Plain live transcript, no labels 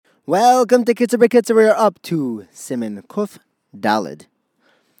Welcome to Kitzur B'Kitzur. We're up to Siman Kuf Dalid.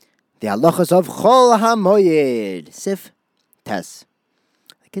 The halachas of Chol HaMoyed. Sif Tes.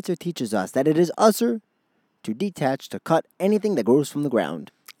 The Kitzur teaches us that it is usher to detach, to cut anything that grows from the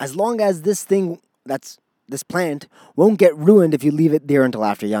ground. As long as this plant, won't get ruined if you leave it there until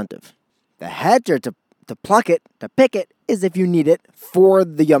after Yontif. The heter to pluck it, to pick it, is if you need it for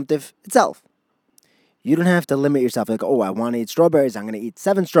the Yontif itself. You don't have to limit yourself like, I want to eat strawberries. I'm going to eat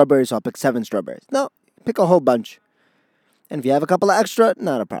 7 strawberries, so I'll pick 7 strawberries. No, pick a whole bunch. And if you have a couple of extra,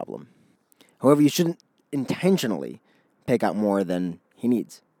 not a problem. However, you shouldn't intentionally pick out more than he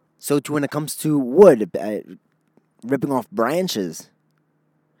needs. So too when it comes to wood, ripping off branches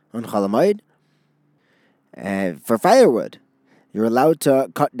on Chol HaMoed, for firewood, you're allowed to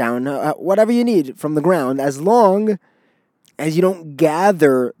cut down whatever you need from the ground as long as you don't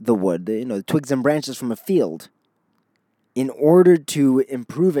gather the wood, the twigs and branches from a field, in order to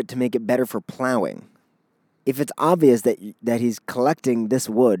improve it, to make it better for plowing. If it's obvious that he's collecting this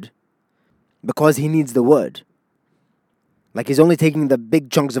wood because he needs the wood, like he's only taking the big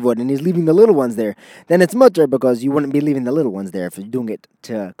chunks of wood and he's leaving the little ones there, then it's mutter because you wouldn't be leaving the little ones there if you're doing it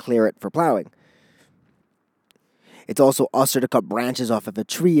to clear it for plowing. It's also usher to cut branches off of a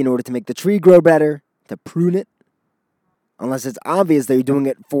tree in order to make the tree grow better, to prune it. Unless it's obvious that you're doing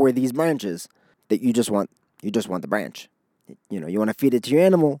it for these branches, that you just want the branch. You want to feed it to your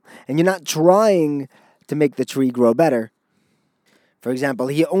animal, and you're not trying to make the tree grow better. For example,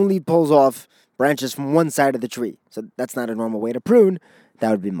 he only pulls off branches from one side of the tree, so that's not a normal way to prune.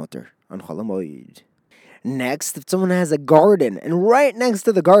 That would be mutter on Chol HaMoed. Next, if someone has a garden, and right next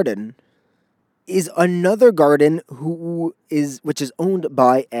to the garden is another garden which is owned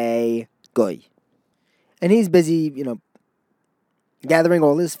by a goy, and he's busy, gathering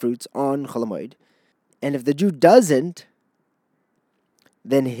all his fruits on Chol HaMoed. And if the Jew doesn't,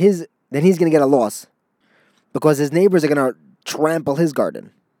 then he's going to get a loss because his neighbors are going to trample his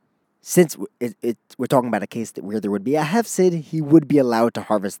garden. Since we're talking about a case where there would be a hefsid, he would be allowed to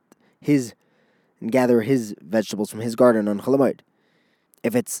harvest and gather his vegetables from his garden on Chol HaMoed.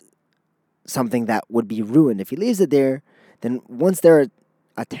 If it's something that would be ruined if he leaves it there, then once they're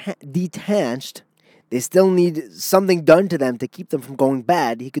detached, they still need something done to them to keep them from going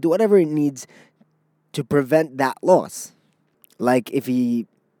bad. He could do whatever he needs to prevent that loss. Like if he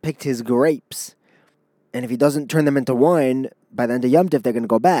picked his grapes, and if he doesn't turn them into wine, by the end of Yom Tov, they're going to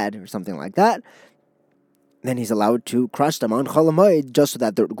go bad, or something like that, then he's allowed to crush them on Chol HaMoed just so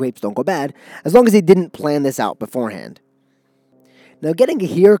that the grapes don't go bad, as long as he didn't plan this out beforehand. Now, getting a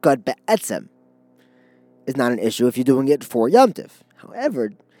haircut be'etzem is not an issue if you're doing it for Yom Tov.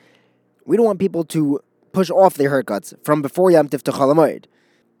 However, we don't want people to push off their haircuts from before Yom Tov to Chol HaMoed.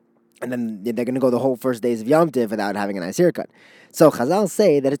 And then they're going to go the whole first days of Yom Tov without having a nice haircut. So Chazal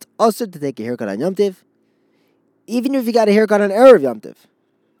say that it's also to take a haircut on Yom Tov, even if you got a haircut on Erev Yom Tov.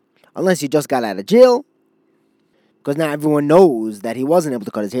 Unless you just got out of jail, because now everyone knows that he wasn't able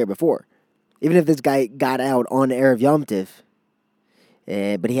to cut his hair before. Even if this guy got out on Erev Yom Tov,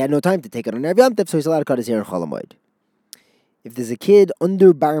 but he had no time to take it on Erev Yom Tov, so he's allowed to cut his hair on Chol HaMoed. If there's a kid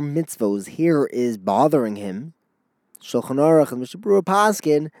under bar mitzvah's hair is bothering him, Shulchan Aruch and Mishnah Berurah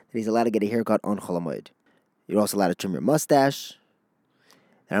paskin that he's allowed to get a haircut on Chol HaMoed. You're also allowed to trim your mustache.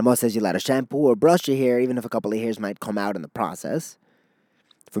 The Rama says you're allowed to shampoo or brush your hair, even if a couple of hairs might come out in the process.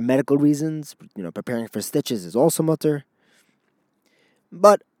 For medical reasons, preparing for stitches is also mutter.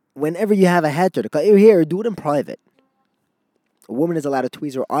 But whenever you have a heter to cut your hair, do it in private. A woman is allowed to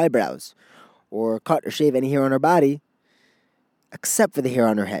tweeze her eyebrows or cut or shave any hair on her body, except for the hair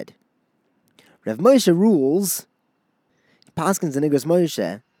on her head. Rav Moshe rules, Paskins and Igros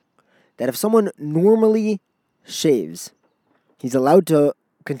Moshe, that if someone normally shaves, he's allowed to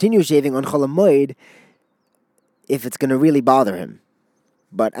continue shaving on Chol HaMoed if it's going to really bother him.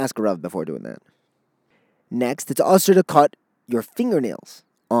 But ask a Rav before doing that. Next, it's also to cut your fingernails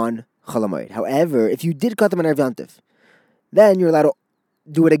on Chol HaMoed. However, if you did cut them on Erev Yom Tov, then you're allowed to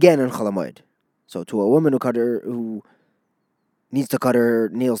do it again on Chol HaMoed. So to a woman who needs to cut her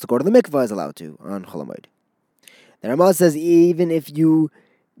nails to go to the mikvah is allowed to on Chol HaMoed. The Rama says even if you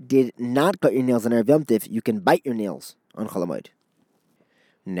did not cut your nails on Erev Yom Tov, you can bite your nails on Chol HaMoed.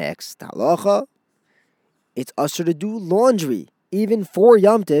 Next, halacha, it's usher to do laundry even for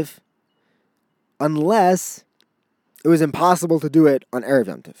Yom Tov, unless it was impossible to do it on Erev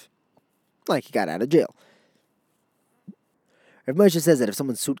Yom Tov, like he got out of jail. Rav Moshe says that if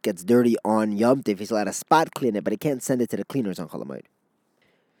someone's suit gets dirty on Yom Tov, he's allowed to spot clean it, but he can't send it to the cleaners on Chol HaMoed.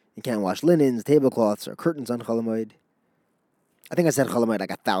 He can't wash linens, tablecloths, or curtains on Chol HaMoed. I think I said Chol HaMoed like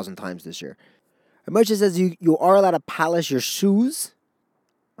 1,000 times this year. Rav Moshe says you are allowed to polish your shoes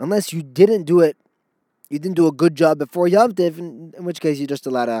unless you didn't do it, you didn't do a good job before Yom Tif, in which case you're just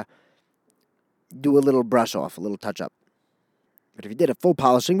allowed to do a little brush off, a little touch up. But if you did a full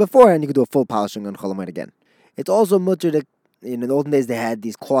polishing beforehand, you could do a full polishing on Chol Hamoed again. It's also mutter to, in the olden days they had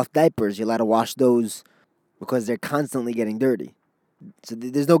these cloth diapers. You're allowed to wash those because they're constantly getting dirty. So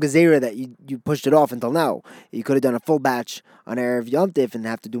there's no gezerah that you pushed it off until now. You could have done a full batch on Erev Yom Tif and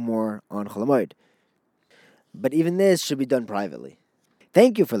have to do more on Chol Hamoed. But even this should be done privately.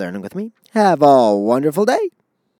 Thank you for learning with me. Have a wonderful day.